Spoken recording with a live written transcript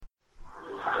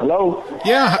Hello?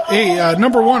 Yeah, hey,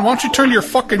 number one, why don't you turn your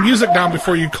fucking music down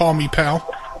before you call me, pal?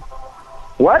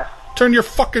 What? Turn your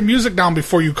fucking music down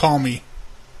before you call me.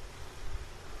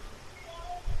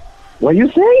 What you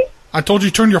say? I told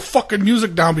you turn your fucking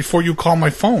music down before you call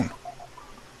my phone.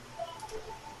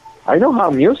 I don't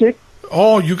have music.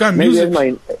 Oh, you got music?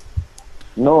 Maybe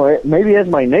it's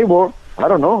my neighbor. I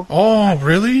don't know. Oh,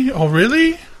 really? Oh,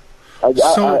 really?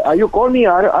 You call me?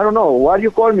 I don't know. Why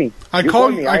you call me? I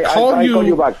call you. I call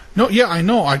you back. No, yeah, I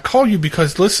know. I call you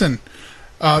because, listen,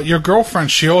 your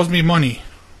girlfriend, she owes me money.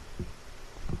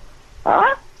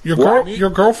 Huh?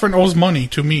 Your girlfriend owes money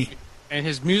to me. And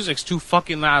his music's too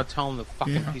fucking loud. Tell him the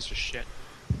fucking piece of shit.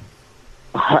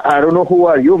 I don't know who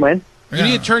are you, man. You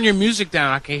need to turn your music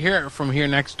down. I can hear it from here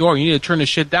next door. You need to turn the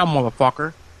shit down,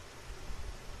 motherfucker.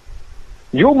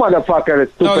 You motherfucker,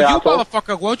 stupid No, you asshole.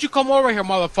 motherfucker. Why don't you come over here,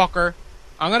 motherfucker?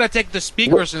 I'm gonna take the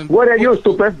speakers and... What are you,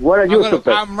 stupid? What are you,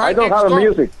 stupid? I don't have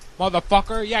music.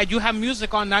 Motherfucker. Yeah, you have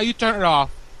music on. Now you turn it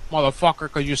off, motherfucker,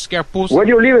 because you're scared pussy. Where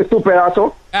do you live, stupid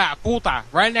asshole? Yeah, puta.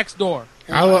 Right next door.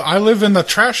 I live in the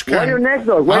trash can. Where are you next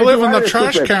door? I live in the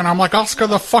trash can. I'm like Oscar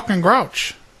the fucking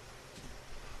Grouch.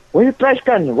 Where is trash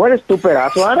can? What is stupid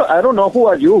asshole? I don't know who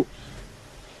are you.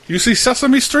 You see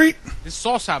Sesame Street? It's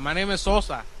Sosa. My name is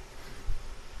Sosa.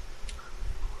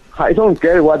 I don't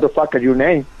care what the fuck are your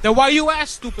name. Then why you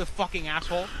ask, stupid fucking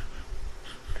asshole?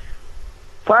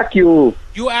 Fuck you.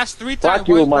 You asked 3 times. Fuck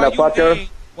you, motherfucker.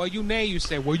 What you name? You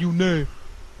say, what you name?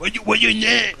 What you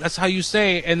name? That's how you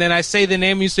say. And then I say the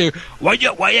name, you say, why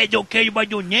I don't care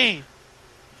about your name?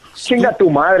 Chinga tu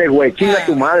madre, güey. Chinga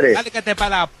tu madre. Lárgate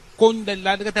para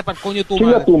el coño tu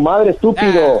Chinga madre. tu madre,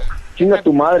 estúpido. Chinga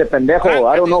tu madre, pendejo.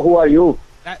 I don't know who are you.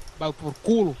 Por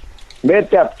culo.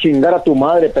 Vete a chingar a tu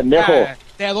madre, pendejo.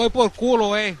 Te doy por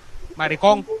culo,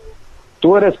 maricón.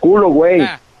 Tú eres culo, güey.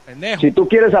 Pendejo. Si tú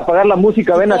quieres apagar la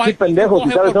música, ven aquí, pendejo, si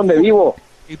sabes dónde vivo.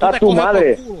 Y tú a tu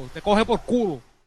madre. Te coge por culo.